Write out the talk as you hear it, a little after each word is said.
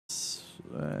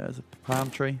There's a palm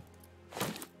tree.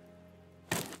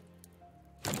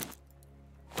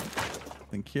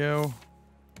 Thank you.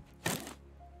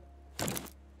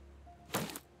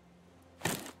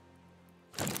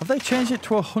 Have they changed it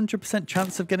to 100%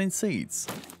 chance of getting seeds?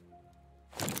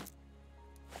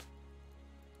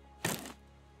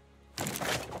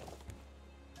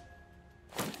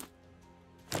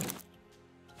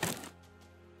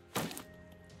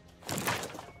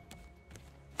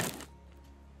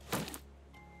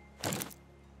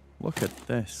 Look at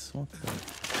this. What the...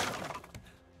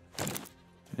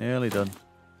 Nearly done.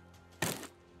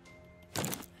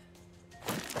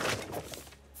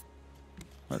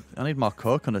 I need more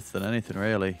coconuts than anything,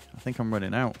 really. I think I'm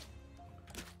running out.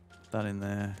 Put that in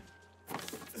there.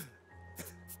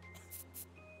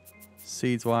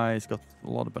 Seeds-wise, got a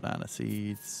lot of banana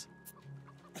seeds.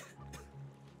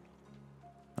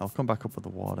 I'll come back up with the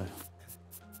water.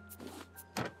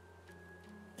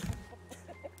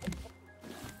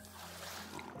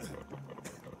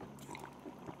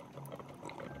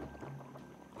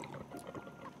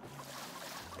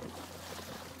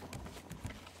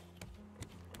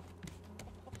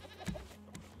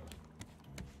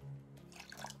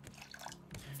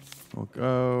 We'll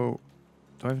go...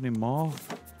 Do I have any more?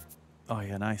 Oh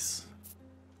yeah, nice.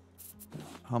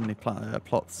 How many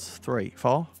plots? 3?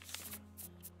 4?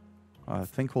 I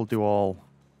think we'll do all...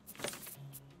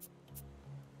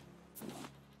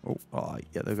 Oh,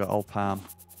 yeah, they've got all palm.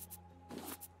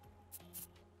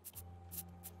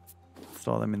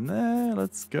 Store them in there,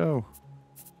 let's go.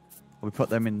 We put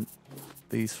them in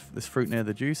this fruit near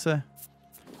the juicer.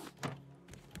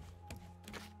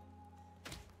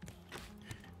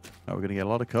 Oh, we're going to get a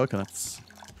lot of coconuts.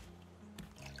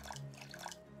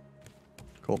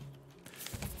 Cool.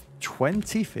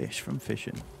 20 fish from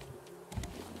fishing.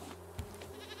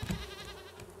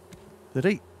 Did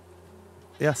he?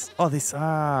 Yes. Oh, this...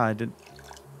 Ah, I didn't...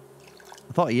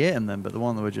 I thought he ate them then, but the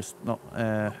one that were just not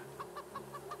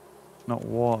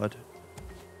watered.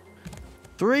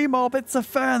 3 more bits of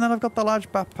fur and then I've got the large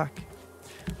backpack.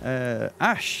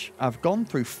 Ash, I've gone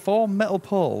through 4 metal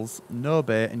poles, no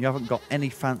bait, and you haven't got any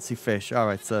fancy fish.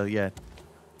 Alright, so yeah.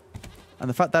 And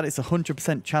the fact that it's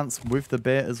 100% chance with the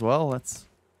bait as well, that's...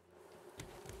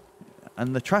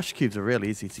 And the trash cubes are really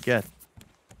easy to get.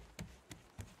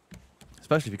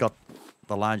 Especially if you've got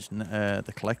the large,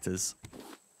 the collectors.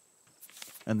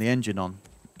 And the engine on.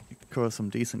 You can cover some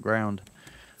decent ground.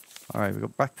 Alright, we go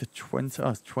back to 20. Oh,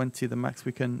 it's 20 the max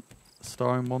we can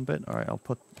store in one bit. Alright, I'll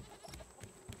put...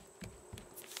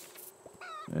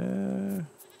 let's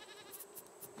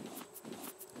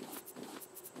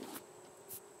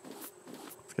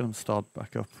get them stored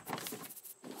back up.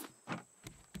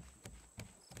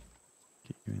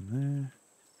 Keep you in there.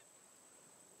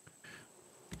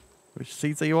 Which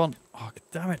seeds are you on? Oh,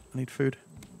 damn it. I need food.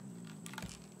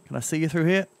 Can I see you through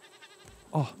here?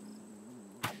 Oh.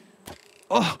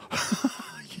 Oh!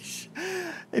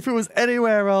 If it was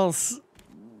anywhere else,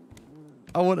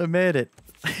 I wouldn't have made it.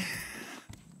 I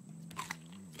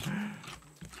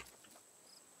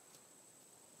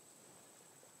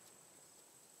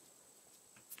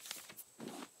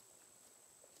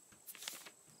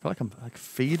feel like I'm like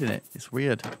feeding it. It's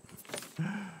weird.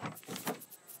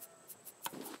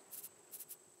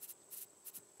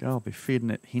 I'll be feeding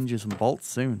it hinges and bolts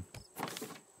soon.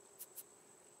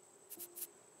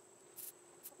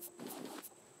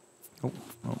 Oh,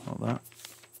 no, not that.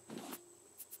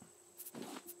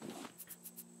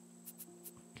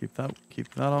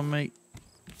 Keep that on me.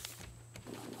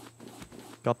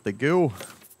 Got the goo.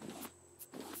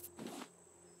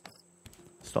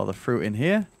 Store the fruit in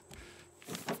here.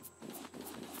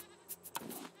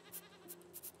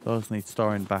 Those need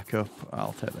storing back up.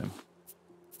 I'll take them.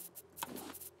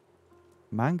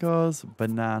 Mangoes,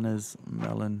 bananas,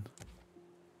 melon.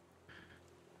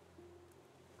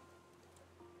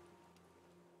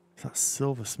 That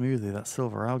silver smoothie, that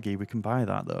silver algae, we can buy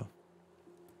that though.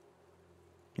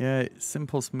 Yeah,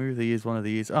 simple smoothie is one of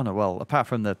these. Oh no, well, apart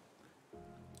from the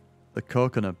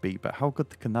coconut beet, but how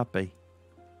good can that be?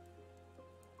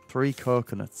 3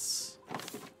 coconuts.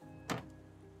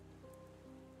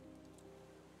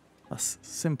 That's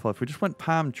simple. If we just went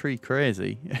palm tree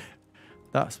crazy,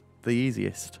 that's the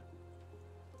easiest.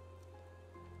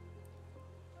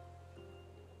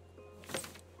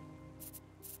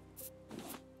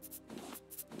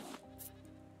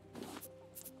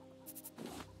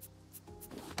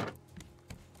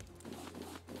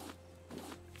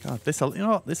 God, this, you know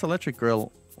what? This electric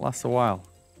grill lasts a while.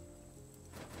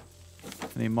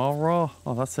 Any more raw?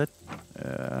 Oh, that's it.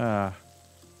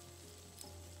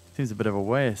 Seems a bit of a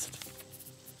waste.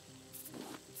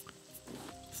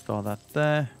 Store that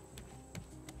there.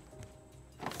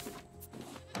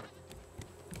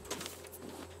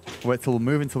 Wait till we're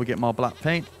moving till we get more black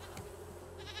paint.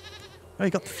 Oh, you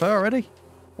got the fur already?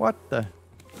 What the?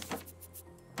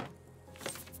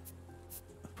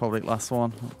 Probably the last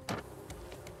one.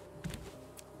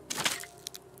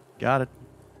 Got it.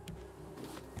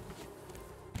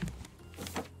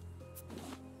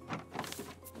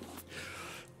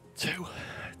 Two.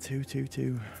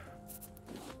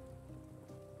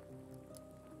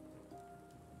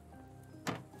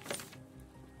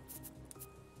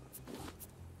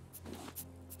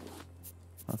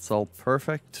 That's all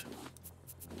perfect.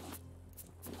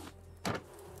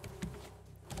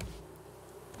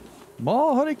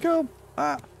 More honeycomb.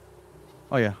 Ah.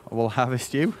 Oh yeah, I will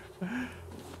harvest you.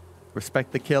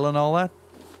 Respect the kill and all that.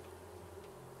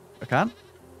 I can.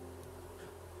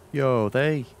 Yo,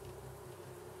 they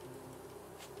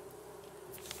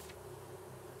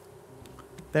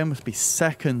must be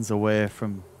seconds away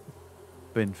from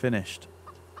being finished.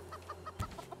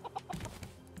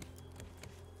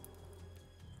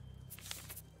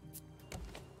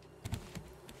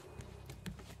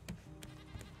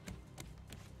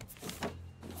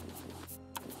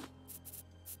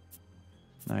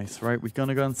 Nice, right, we're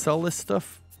gonna go and sell this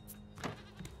stuff.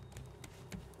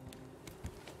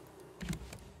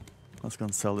 Let's go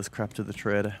and sell this crap to the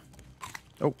trader.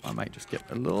 Oh, I might just get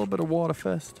a little bit of water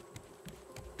first.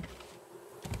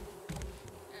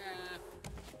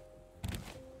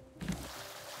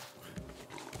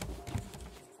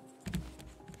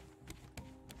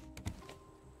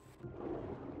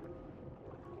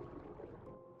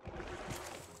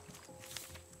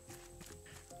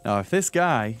 Now, if this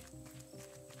guy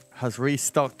has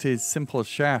restocked his simple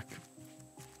shark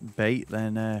bait,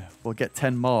 then we'll get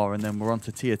 10 more and then we're on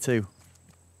to tier 2.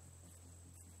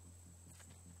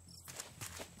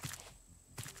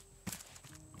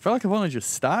 I feel like I've only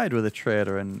just started with a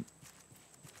trader and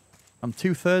I'm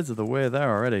 2/3 of the way there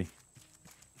already.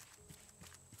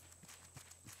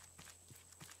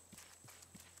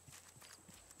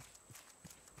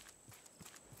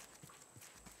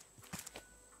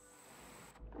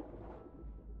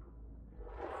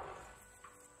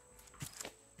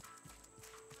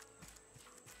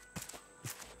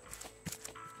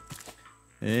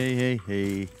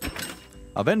 Hey.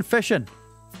 I've been fishing.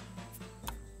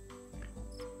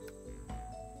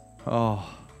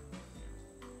 Oh.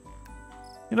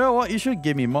 You know what? You should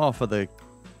give me more for the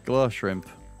glow shrimp.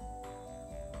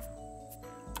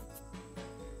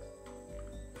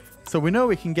 So we know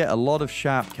we can get a lot of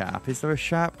sharp carp. Is there a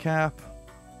sharp carp?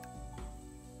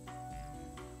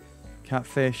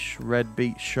 Catfish, red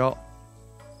beak shot.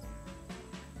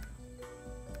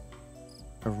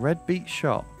 A red beak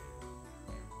shot.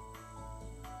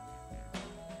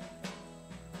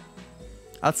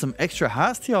 Add some extra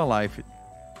hearts to your life.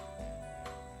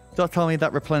 Don't tell me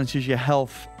that replenishes your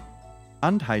health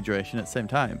and hydration at the same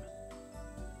time.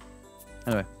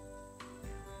 Anyway.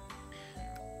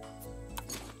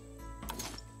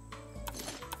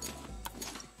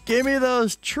 Give me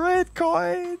those trade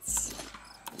coins!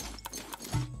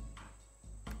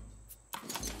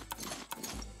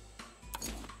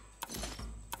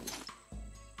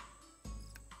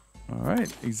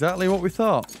 Alright, exactly what we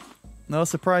thought. No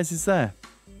surprises there.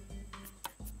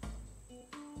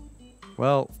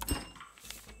 Well,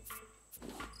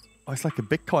 oh, it's like a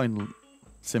Bitcoin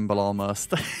symbol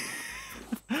almost.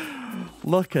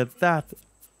 Look at that.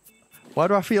 Why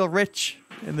do I feel rich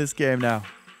in this game now?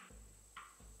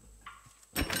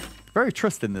 Very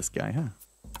trusting this guy, huh?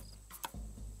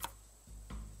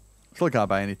 Still can't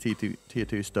buy any tier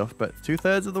 2 stuff, but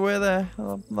 2/3 of the way there.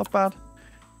 Oh, not bad.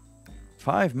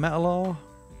 5 metal ore.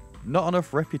 Not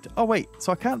enough reputation. Oh, wait.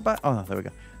 So I can't buy... Oh, there we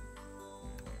go.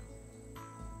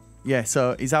 Yeah,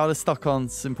 so he's out of stock on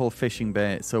simple fishing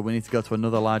bait, so we need to go to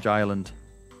another large island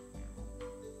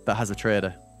that has a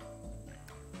trader.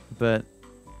 But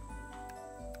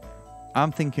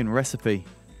I'm thinking recipe.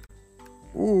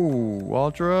 Ooh,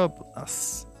 wardrobe.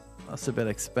 That's a bit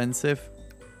expensive.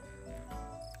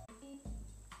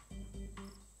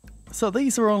 So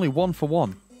these are only 1 for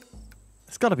 1.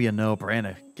 It's got to be a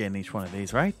no-brainer getting each one of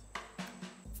these, right?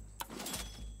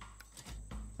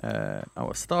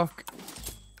 Our stock.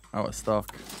 Out of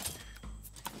stock.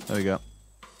 There we go.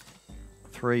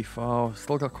 3, 4.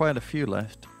 Still got quite a few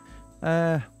left.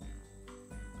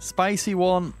 Spicy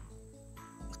one.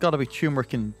 It's got to be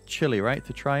turmeric and chili, right?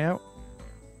 To try out.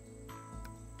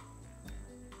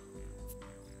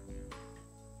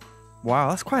 Wow,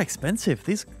 that's quite expensive.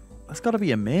 That's got to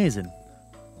be amazing.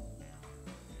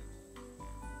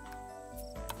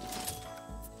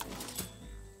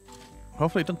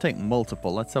 Hopefully it doesn't take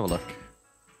multiple. Let's have a look.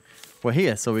 We're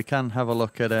here, so we can have a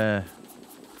look at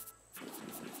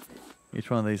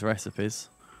each one of these recipes.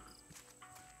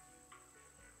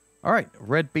 All right,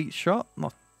 red beet shot.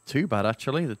 Not too bad,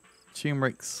 actually. The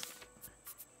turmeric's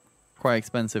quite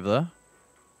expensive, though.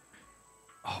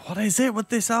 Oh, what is it with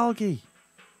this algae?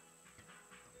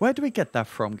 Where do we get that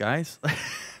from, guys?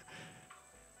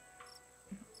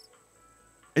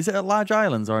 Is it at large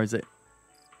islands or is it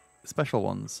special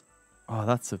ones? Oh,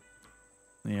 that's a...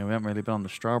 Yeah, we haven't really been on the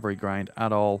strawberry grind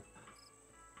at all.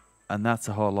 And that's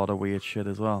a whole lot of weird shit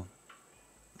as well.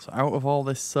 So out of all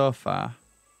this so far,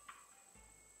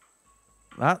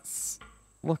 that's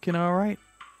looking alright.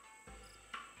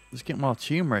 Just get more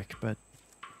turmeric, but...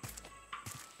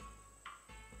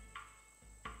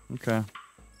 Okay.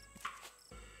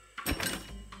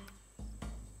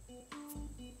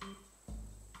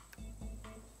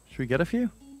 Should we get a few?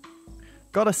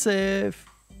 Gotta save.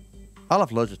 I'll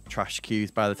have loads of trash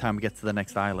queues by the time we get to the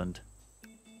next island.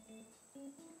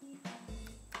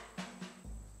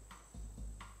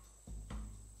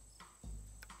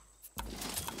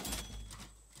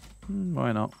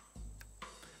 Why not?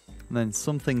 And then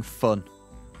something fun.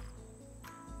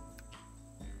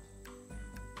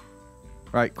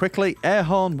 Right, quickly. Air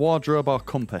horn, wardrobe, or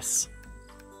compass.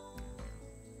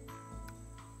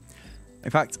 In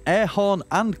fact, air horn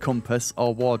and compass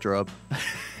or wardrobe.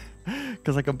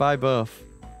 Because I can buy both.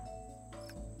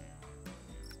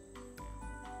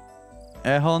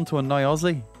 Air horn to annoy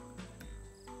Aussie.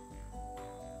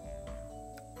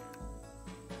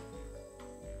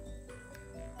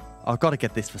 I've got to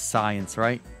get this for science,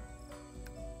 right?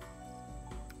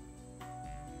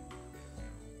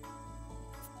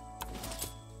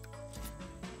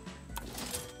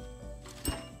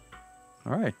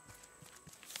 All right.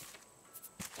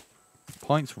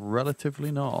 Points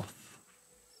relatively north.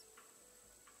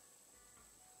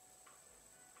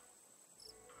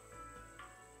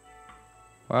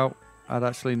 Well, I'd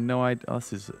actually no idea. Oh,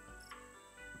 this is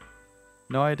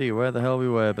no idea where the hell we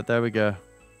were, but there we go.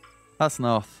 That's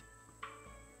north.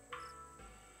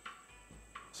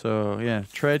 So yeah,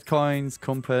 trade coins,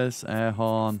 compass, air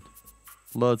horn,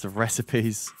 loads of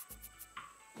recipes.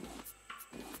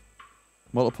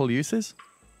 Multiple uses?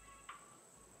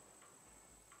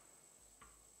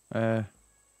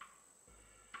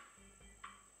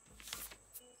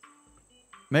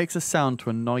 Makes a sound to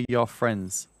annoy your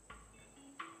friends.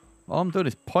 All I'm doing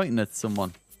is pointing at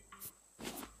someone.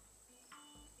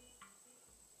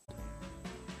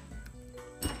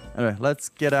 Anyway, let's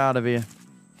get out of here.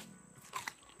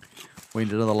 We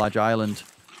need another large island.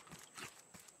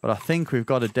 But I think we've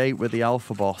got a date with the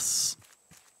alpha boss.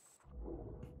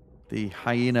 The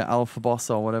hyena alpha boss,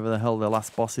 or whatever the hell the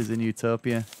last boss is in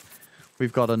Utopia.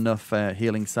 We've got enough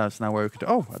healing stats now where we could...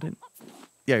 Oh, I didn't...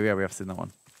 Yeah, we have seen that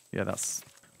one. Yeah, that's...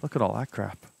 Look at all that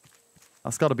crap.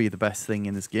 That's got to be the best thing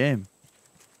in this game.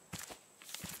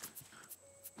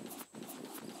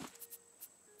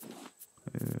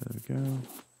 There we go.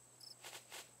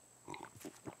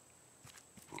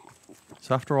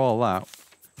 So after all that,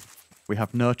 we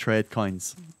have no trade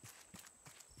coins.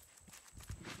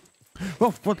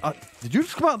 Well, what? Did you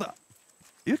just come out of the...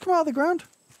 You just come out of the ground?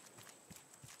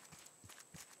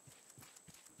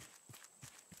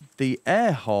 The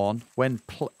air horn when...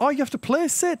 Oh, you have to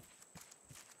place it.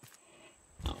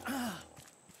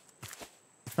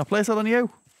 Now place it on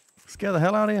you. Scare the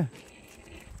hell out of you.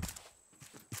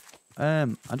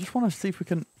 I just want to see if we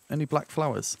can... Any black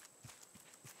flowers.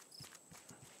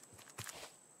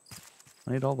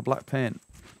 I need all the black paint.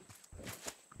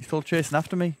 You still chasing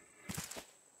after me?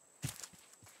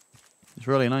 It's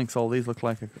really annoying because all these look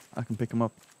like I can pick them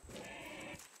up.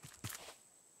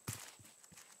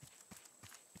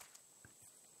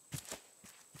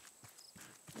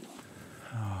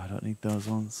 Oh, I don't need those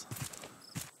ones.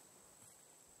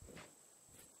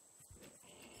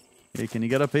 Hey, can you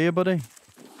get up here, buddy?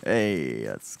 Hey,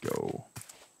 let's go.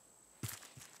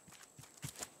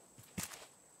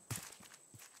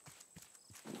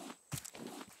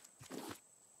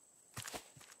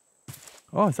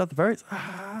 Oh, is that the berries?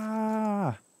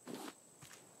 Ah!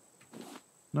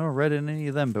 No red in any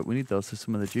of them, but we need those for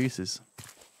some of the juices.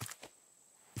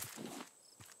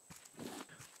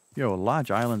 Yo,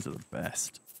 large islands are the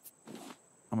best.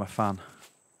 I'm a fan.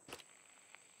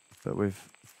 But we've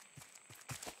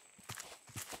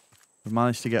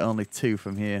managed to get only 2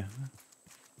 from here.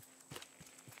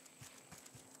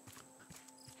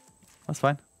 That's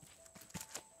fine.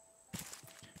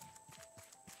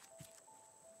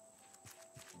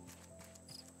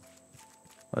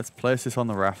 Let's place this on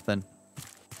the raft then.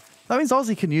 That means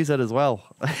Aussie can use it as well.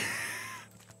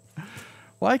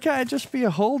 Why can't it just be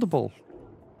a holdable?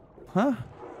 Huh?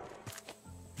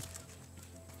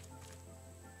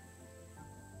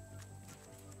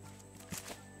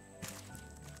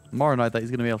 More annoyed that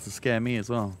he's going to be able to scare me as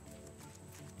well.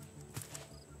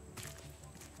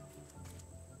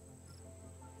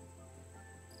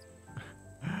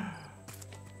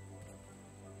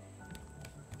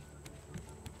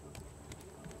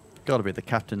 Gotta be the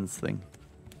captain's thing.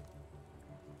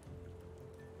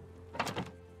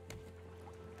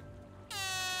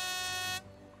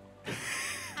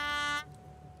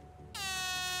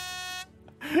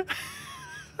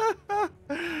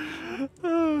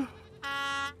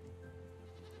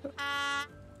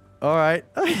 Alright.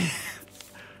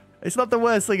 It's not the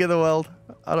worst thing in the world.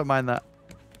 I don't mind that.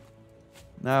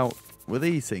 Now, with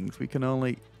these things, we can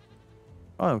only...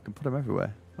 Oh, we can put them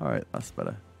everywhere. Alright, that's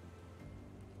better.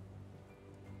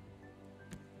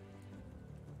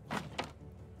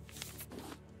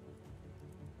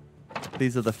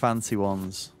 These are the fancy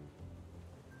ones.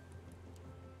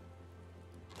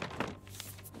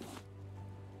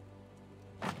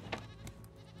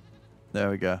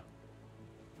 There we go.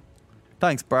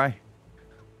 Thanks, Bri.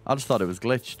 I just thought it was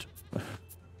glitched.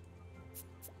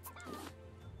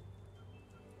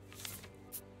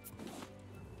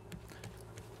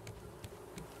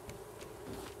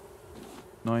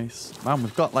 Nice. Man,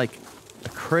 we've got like a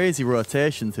crazy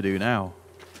rotation to do now.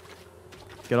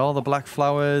 Get all the black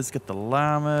flowers, get the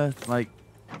llama, like...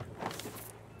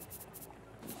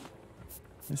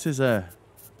 This is a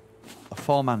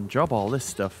four-man job, all this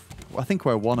stuff. I think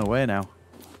we're one away now.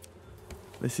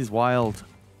 This is wild.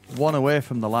 One away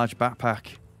from the large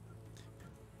backpack.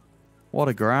 What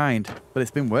a grind. But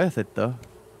it's been worth it, though.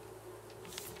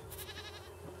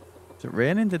 Is it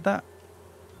raining? Did that...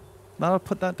 I'll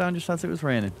put that down just as it was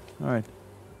raining. Alright.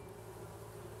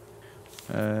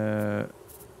 Let's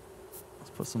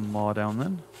put some more down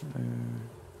then.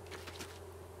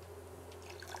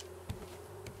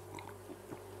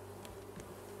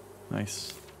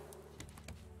 Nice.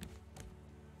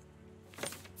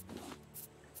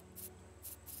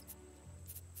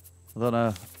 I don't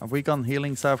know. Have we gone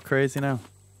healing south crazy now?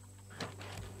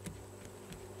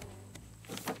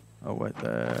 Oh, wait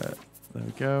there. There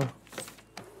we go.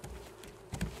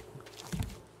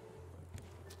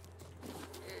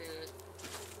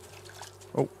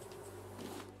 Oh.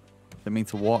 Didn't mean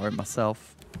to water it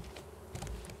myself.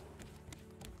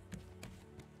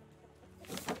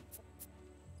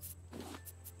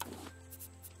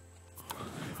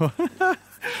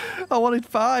 I wanted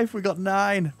 5. We got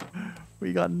 9.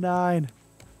 We got 9.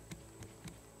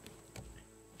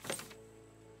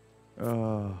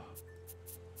 Oh.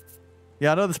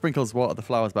 Yeah, I know the sprinkles water the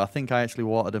flowers, but I think I actually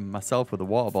watered them myself with a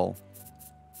water ball.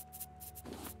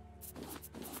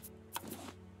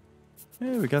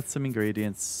 Yeah, we got some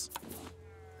ingredients.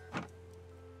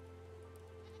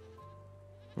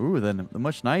 Ooh, then they're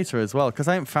much nicer as well, because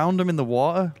I haven't found them in the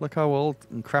water. Look how old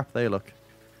and crap they look.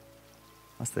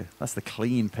 That's the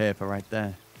clean paper right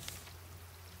there.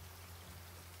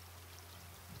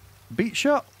 Beat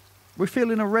shot. We're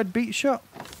feeling a red beat shot.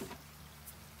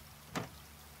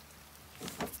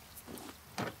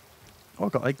 Oh, I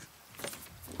got eggs.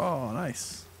 Oh,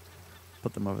 nice.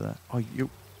 Put them over there. Oh, you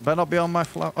better not be on my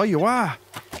flower. Oh, you are.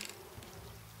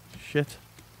 Shit.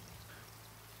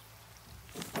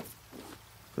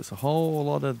 There's a whole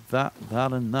lot of that,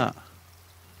 and that.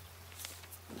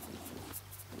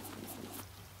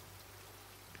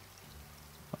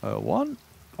 A 1,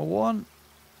 a 1,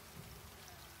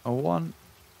 a 1,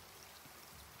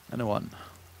 and a 1.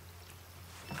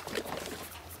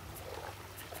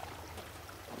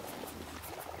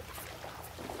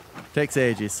 Takes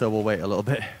ages, so we'll wait a little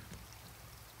bit.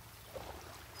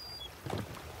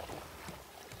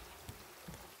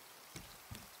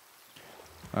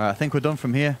 Alright, I think we're done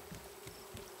from here.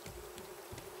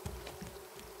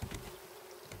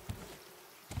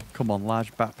 Come on,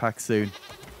 large backpack soon.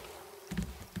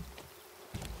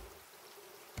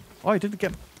 Oh, you didn't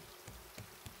get...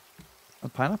 The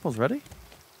pineapple's ready?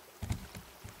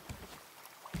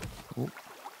 Oh.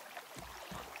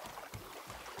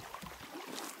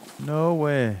 No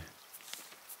way.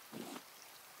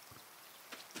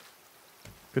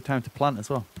 Good time to plant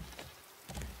as well.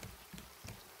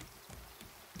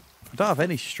 I don't have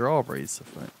any strawberries.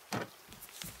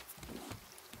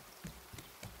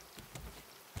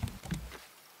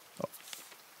 Oh.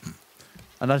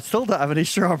 And I still don't have any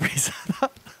strawberries.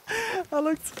 I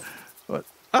looked. What?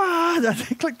 Ah! I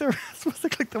didn't click the. Supposed to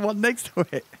click the one next to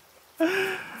it.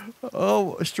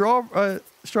 Oh, straw.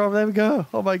 There we go.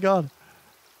 Oh my god.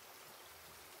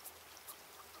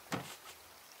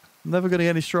 I'm never gonna get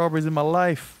any strawberries in my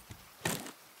life.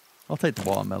 I'll take the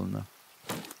watermelon though.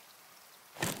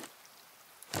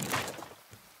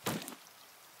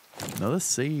 Another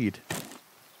seed.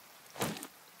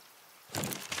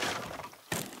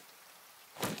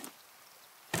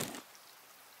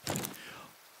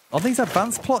 On these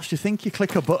advanced plots, do you think you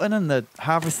click a button and they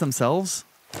harvest themselves?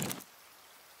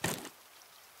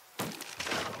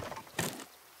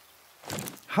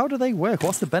 How do they work?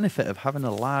 What's the benefit of having a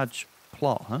large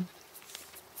plot, huh?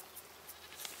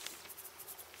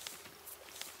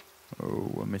 Oh,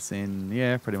 we're missing,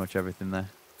 yeah, pretty much everything there.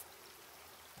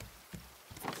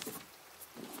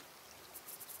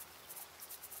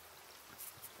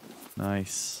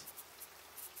 Nice.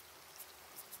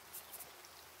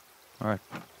 All right.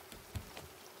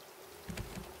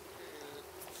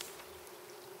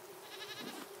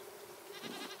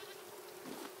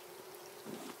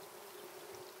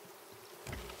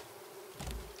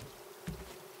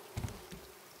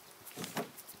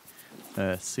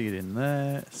 Seed in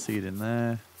there, seed in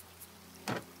there.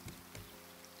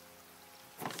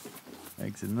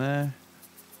 Eggs in there.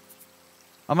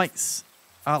 I might...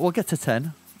 we'll get to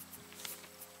 10.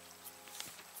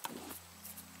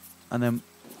 And then...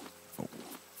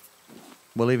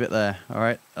 we'll leave it there,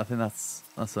 alright? I think that's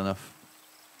enough.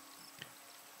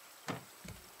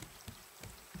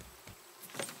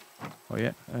 Oh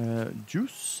yeah,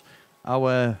 juice.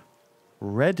 Our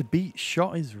red beet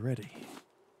shot is ready.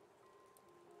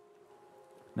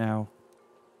 Now,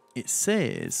 it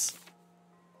says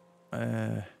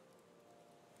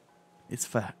it's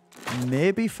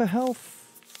maybe for health.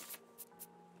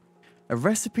 A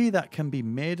recipe that can be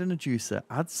made in a juicer.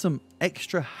 Add some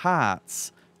extra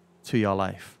hearts to your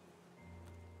life.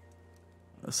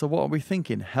 So what are we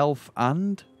thinking? Health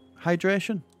and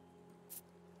hydration?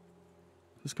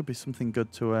 This could be something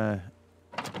good to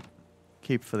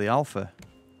keep for the alpha.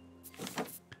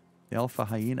 The alpha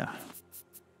hyena.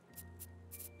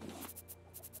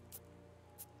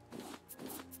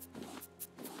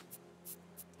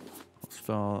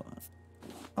 I'll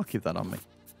keep that on me.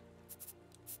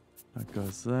 That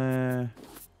goes there.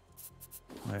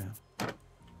 Oh, yeah.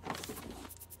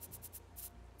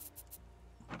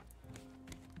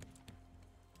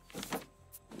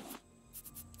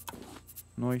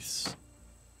 Nice.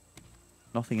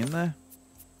 Nothing in there.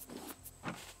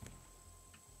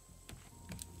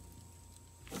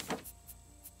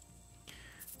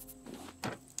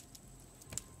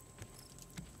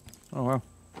 Oh wow.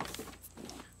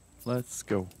 Let's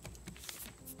go.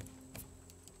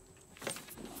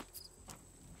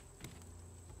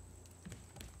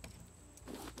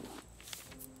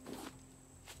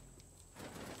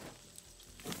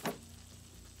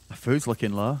 The food's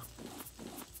looking low.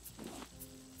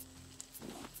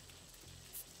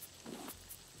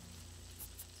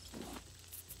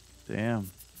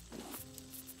 Damn.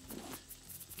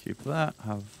 Keep that,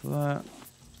 have that.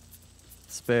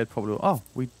 Spade probably. Oh,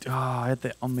 I had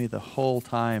that on me the whole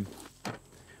time.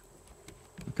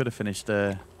 We could have finished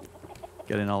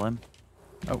getting all them.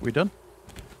 Oh, we done?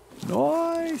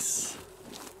 Nice.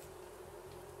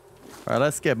 All right,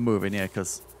 let's get moving here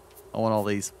because I want all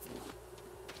these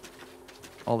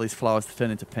flowers to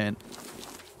turn into paint.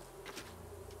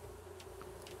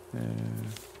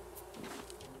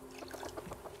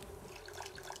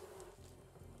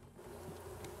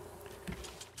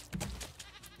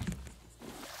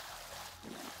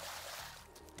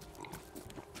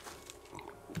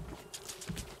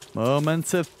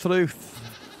 Moment of truth.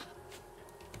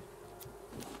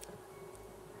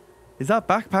 Is that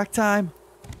backpack time?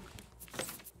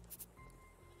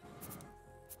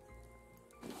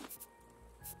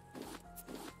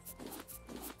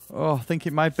 Oh, I think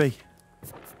it might be.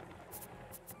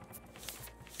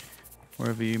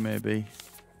 Wherever you may be.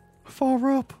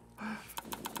 Far up.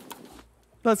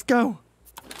 Let's go.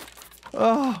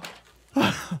 Oh.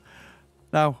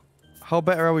 Now, how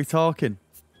better are we talking?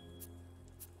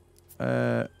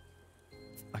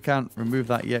 I can't remove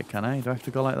that yet, can I? Do I have to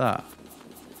go like that?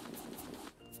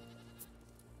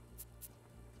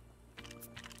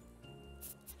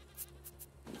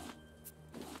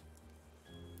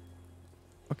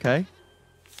 Okay.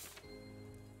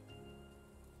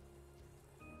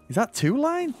 Is that 2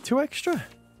 line? 2 extra?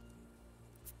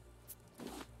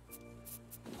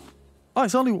 Oh,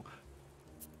 it's only...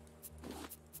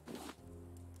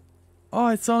 oh,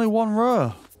 it's only 1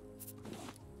 row.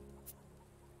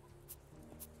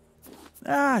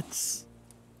 That's...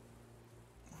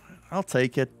 I'll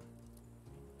take it.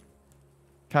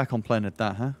 Can't complain at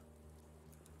that, huh?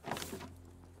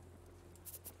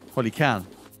 Well, you can,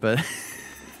 but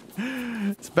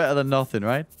it's better than nothing,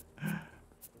 right?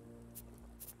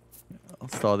 I'll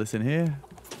store this in here.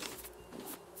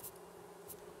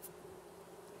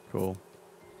 Cool.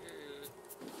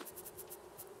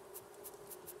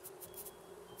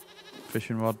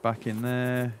 Fishing rod back in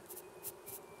there.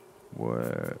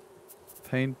 Where...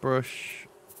 paintbrush.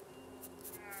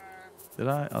 Did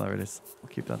I? Oh, there it is. I'll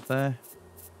keep that there.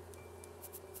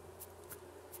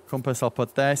 Compass I'll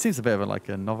put there. Seems a bit of like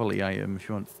a novelty item if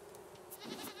you want.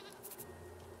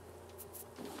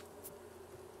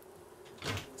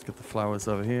 Let's get the flowers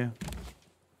over here.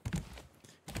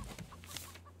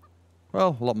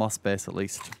 Well, a lot more space at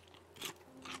least.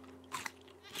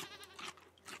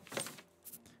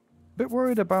 Bit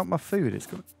worried about my food. It's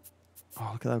got.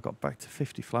 Oh, look at that! I've got back to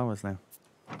 50 flowers now.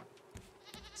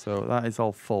 So that is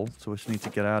all full. So we just need to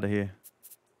get out of here.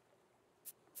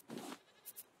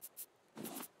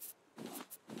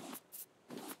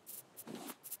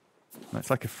 It's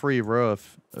like a free row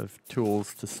of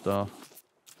tools to store.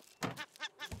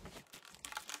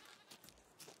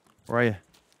 Where are you?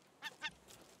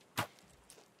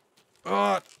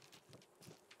 Oh!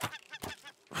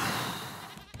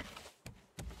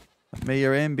 May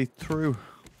your aim be true.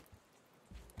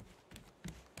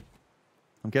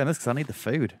 I'm getting this because I need the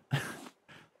food.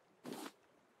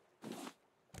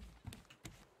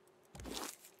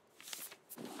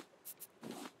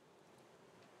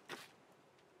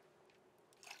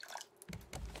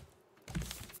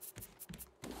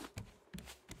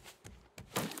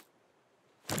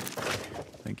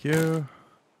 Thank you.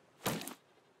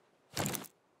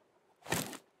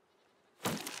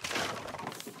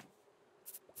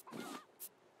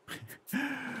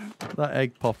 That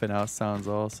egg popping out sounds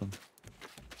awesome.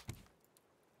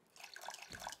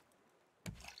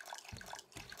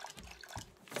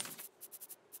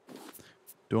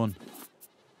 Done.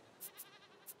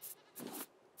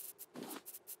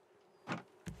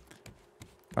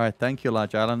 Alright, thank you,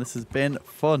 Large Island. This has been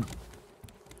fun.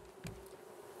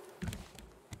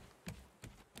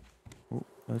 Ooh,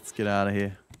 let's get out of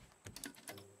here.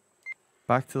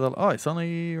 Back to the... Oh, it's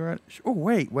only... Right. Oh,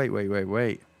 wait.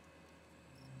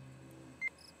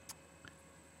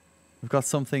 We've got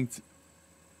something to...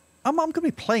 I'm going to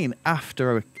be playing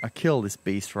after I kill this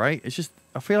beast, right? It's just...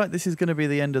 I feel like this is going to be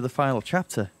the end of the final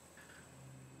chapter.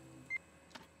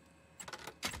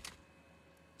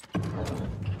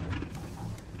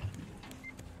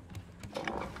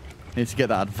 Need to get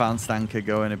that advanced anchor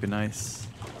going. It'd be nice.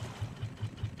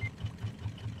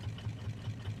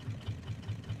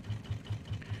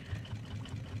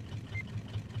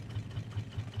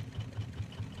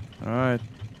 Alright.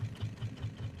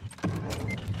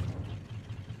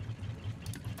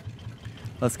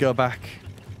 Let's go back.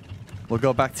 We'll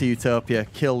go back to Utopia.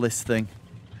 Kill this thing.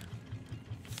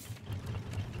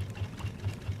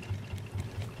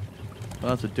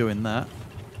 Well, after doing that.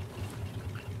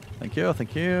 Thank you,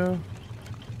 thank you.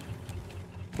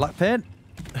 Black paint.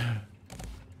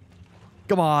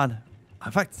 Come on.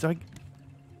 In fact, do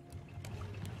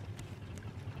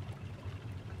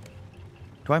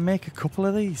I make a couple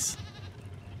of these?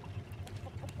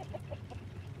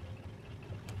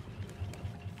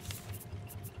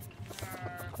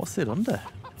 What's it under?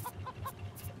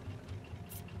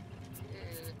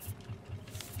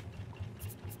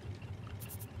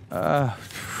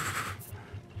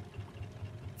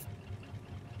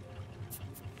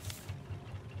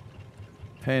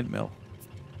 Paint mill.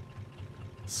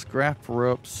 Scrap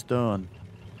rope stone.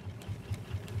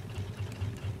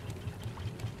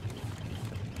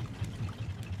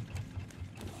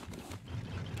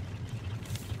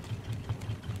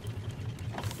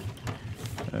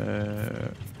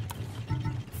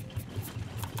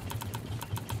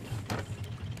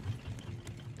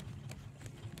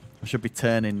 I should be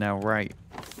turning now, right?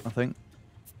 I think.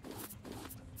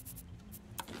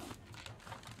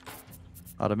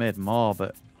 I'd have made more,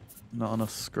 but not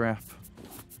enough scrap.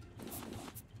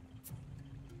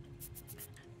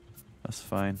 That's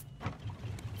fine.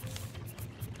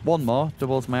 One more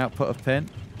doubles my output of paint.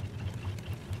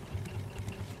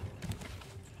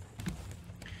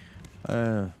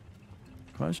 Can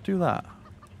I just do that?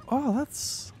 Oh,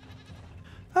 that's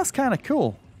kind of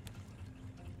cool.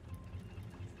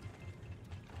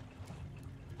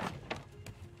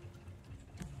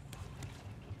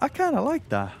 I kind of like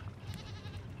that.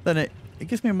 Then it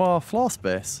gives me more floor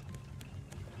space.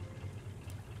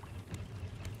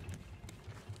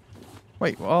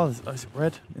 Wait, oh, is it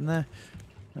red in there?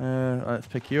 Let's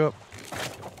pick you up.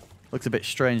 Looks a bit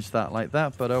strange that like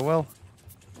that, but oh well.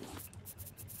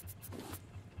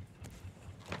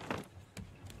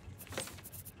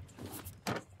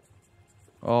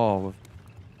 Oh,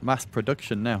 mass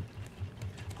production now.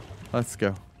 Let's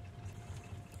go.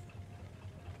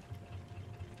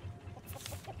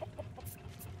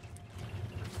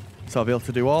 So I'll be able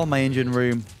to do all my engine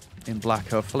room in black,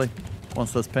 hopefully,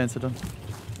 once those paints are done.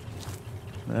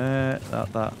 There,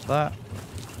 that.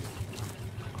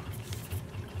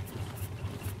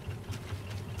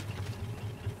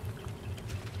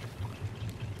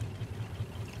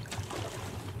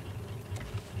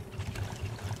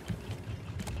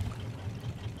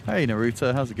 Hey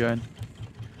Naruto, how's it going?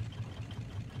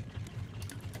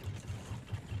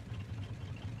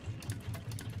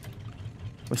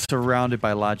 We're surrounded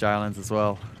by large islands as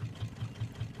well.